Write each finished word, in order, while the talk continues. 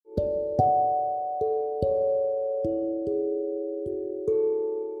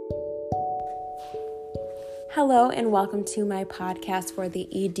Hello and welcome to my podcast for the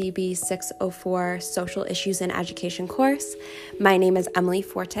EDB 604 Social Issues in Education course. My name is Emily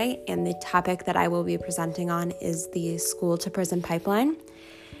Forte and the topic that I will be presenting on is the School-to-Prison Pipeline.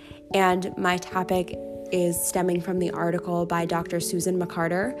 And my topic is stemming from the article by Dr. Susan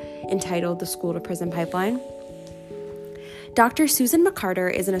McCarter entitled The School-to-Prison Pipeline. Dr. Susan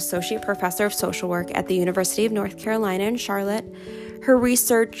McCarter is an associate professor of social work at the University of North Carolina in Charlotte. Her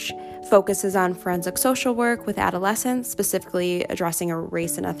research focuses on forensic social work with adolescents, specifically addressing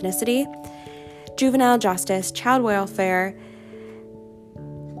race and ethnicity, juvenile justice, child welfare,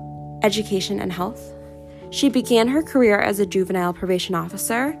 education, and health. She began her career as a juvenile probation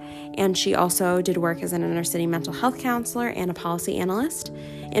officer, and she also did work as an inner-city mental health counselor and a policy analyst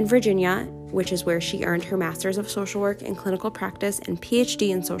in Virginia, which is where she earned her Master's of Social Work in Clinical Practice and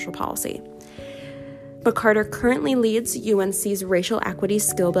PhD in Social Policy. McCarter currently leads UNC's Racial Equity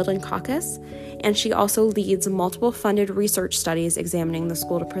Skill Building Caucus, and she also leads multiple funded research studies examining the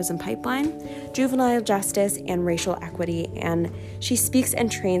school-to-prison pipeline, juvenile justice, and racial equity, and she speaks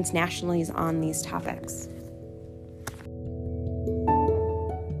and trains nationally on these topics.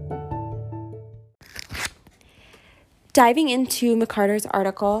 Diving into McCarter's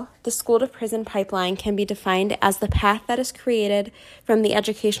article, the school-to-prison pipeline can be defined as the path that is created from the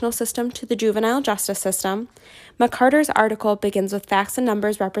educational system to the juvenile justice system. McCarter's article begins with facts and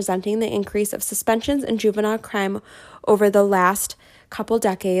numbers representing the increase of suspensions in juvenile crime over the last couple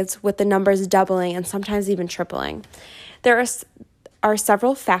decades, with the numbers doubling and sometimes even tripling. There are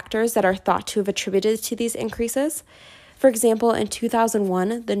several factors that are thought to have attributed to these increases. For example, in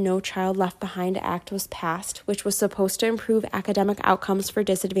 2001, the No Child Left Behind Act was passed, which was supposed to improve academic outcomes for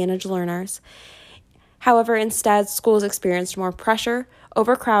disadvantaged learners. However, instead, schools experienced more pressure,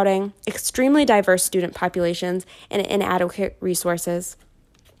 overcrowding, extremely diverse student populations, and inadequate resources.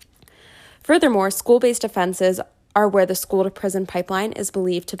 Furthermore, school-based offenses are where the school-to-prison pipeline is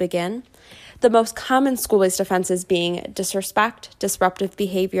believed to begin. The most common school-based offenses being disrespect, disruptive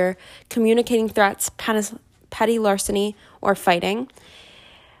behavior, communicating threats, petty larceny, or fighting.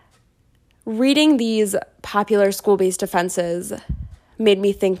 Reading these popular school-based offenses made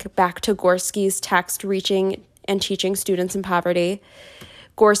me think back to Gorski's text, Reaching and Teaching Students in Poverty.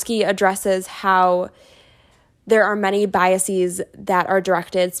 Gorski addresses how there are many biases that are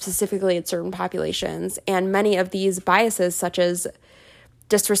directed specifically at certain populations, and many of these biases, such as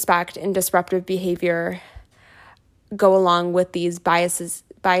disrespect and disruptive behavior, go along with these biases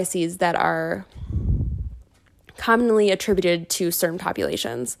that are commonly attributed to certain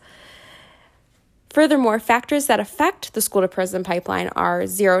populations. Furthermore, factors that affect the school-to-prison pipeline are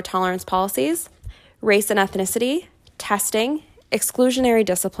zero-tolerance policies, race and ethnicity, testing, exclusionary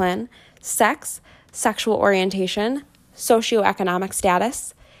discipline, sex, sexual orientation, socioeconomic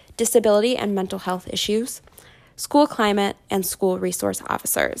status, disability and mental health issues, school climate, and school resource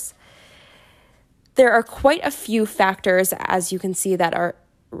officers. There are quite a few factors, as you can see, that are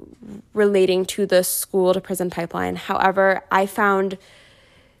relating to the school-to-prison pipeline. However, I found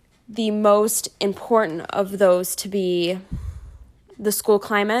the most important of those to be the school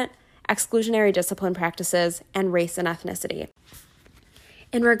climate, exclusionary discipline practices, and race and ethnicity.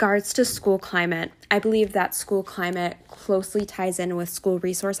 In regards to school climate, I believe that school climate closely ties in with school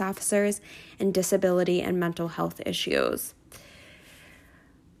resource officers and disability and mental health issues.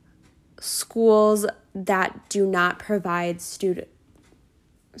 Schools that do not provide students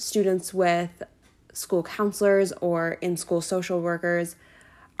with school counselors or in-school social workers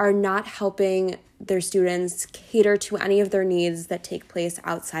are not helping their students cater to any of their needs that take place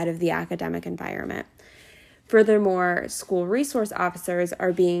outside of the academic environment. Furthermore, school resource officers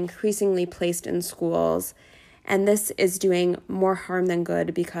are being increasingly placed in schools, and this is doing more harm than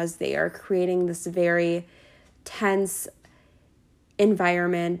good because they are creating this very tense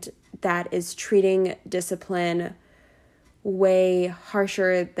environment that is treating discipline way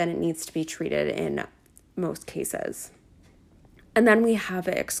harsher than it needs to be treated in most cases. And then we have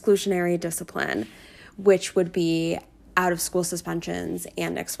exclusionary discipline, which would be out-of-school suspensions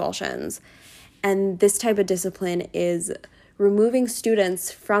and expulsions. And this type of discipline is removing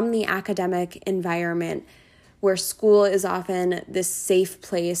students from the academic environment where school is often this safe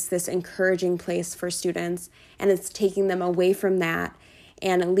place, this encouraging place for students, and it's taking them away from that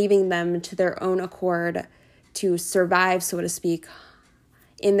and leaving them to their own accord to survive, so to speak,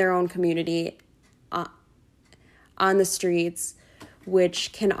 in their own community, on the streets,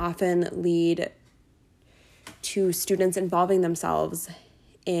 which can often lead to students involving themselves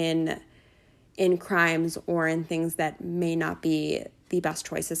in crimes or in things that may not be the best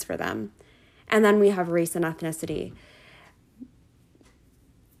choices for them. And then we have race and ethnicity.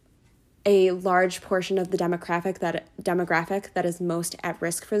 a large portion of the demographic that is most at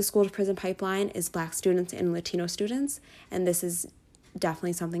risk for the school-to-prison pipeline is Black students and Latino students, and this is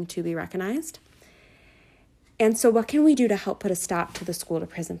definitely something to be recognized. And so what can we do to help put a stop to the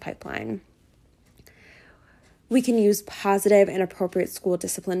school-to-prison pipeline? We can use positive and appropriate school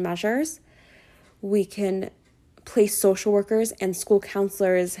discipline measures. We can place social workers and school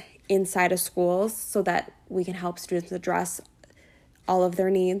counselors inside of schools so that we can help students address all of their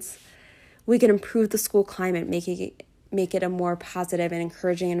needs. We can improve the school climate, make it a more positive and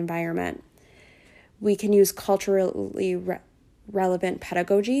encouraging environment. We can use culturally relevant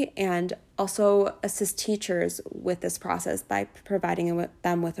pedagogy and also assist teachers with this process by providing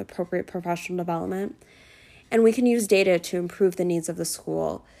them with appropriate professional development. And we can use data to improve the needs of the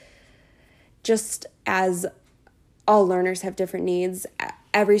school. Just as all learners have different needs,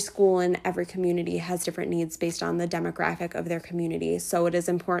 every school and every community has different needs based on the demographic of their community. So it is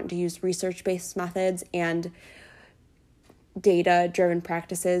important to use research-based methods and data-driven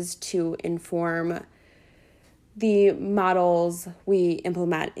practices to inform the models we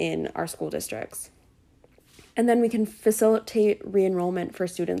implement in our school districts. And then we can facilitate re-enrollment for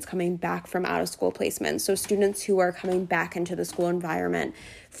students coming back from out-of-school placement. So students who are coming back into the school environment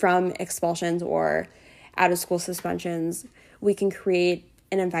from expulsions or out-of-school suspensions, we can create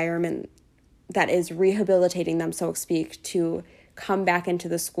an environment that is rehabilitating them, so to speak, to come back into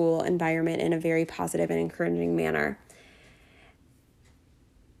the school environment in a very positive and encouraging manner.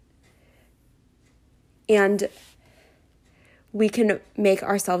 And we can make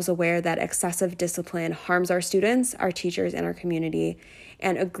ourselves aware that excessive discipline harms our students, our teachers, and our community,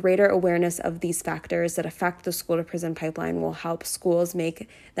 and a greater awareness of these factors that affect the school-to-prison pipeline will help schools make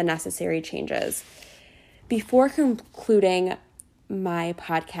the necessary changes. Before concluding my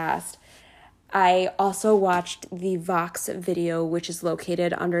podcast, I also watched the Vox video, which is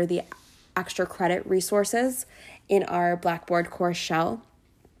located under the extra credit resources in our Blackboard course shell.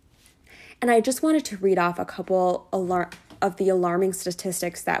 And I just wanted to read off a couple of the alarming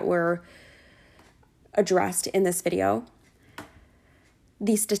statistics that were addressed in this video.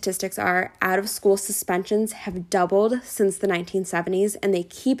 These statistics are: out-of-school suspensions have doubled since the 1970s, and they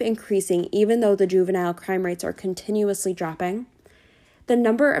keep increasing even though the juvenile crime rates are continuously dropping. The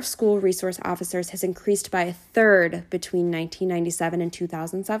number of school resource officers has increased by a third between 1997 and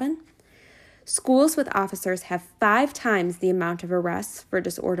 2007. Schools with officers have 5 times the amount of arrests for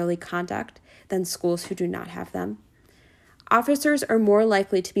disorderly conduct than schools who do not have them. Officers are more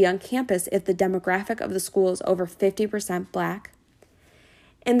likely to be on campus if the demographic of the school is over 50% Black.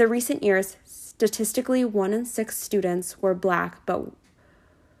 In the recent years, statistically 1 in 6 students were Black, but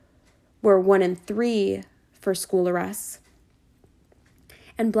were 1 in 3 for school arrests.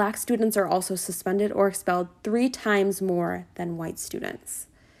 And Black students are also suspended or expelled 3 times more than white students.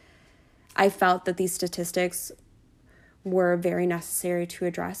 I felt that these statistics were very necessary to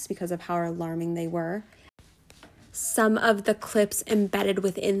address because of how alarming they were. Some of the clips embedded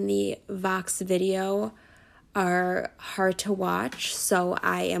within the Vox video are hard to watch, so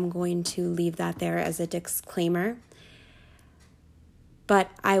I am going to leave that there as a disclaimer. But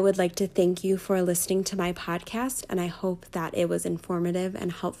I would like to thank you for listening to my podcast, and I hope that it was informative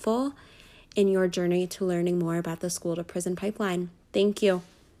and helpful in your journey to learning more about the school-to-prison pipeline. Thank you.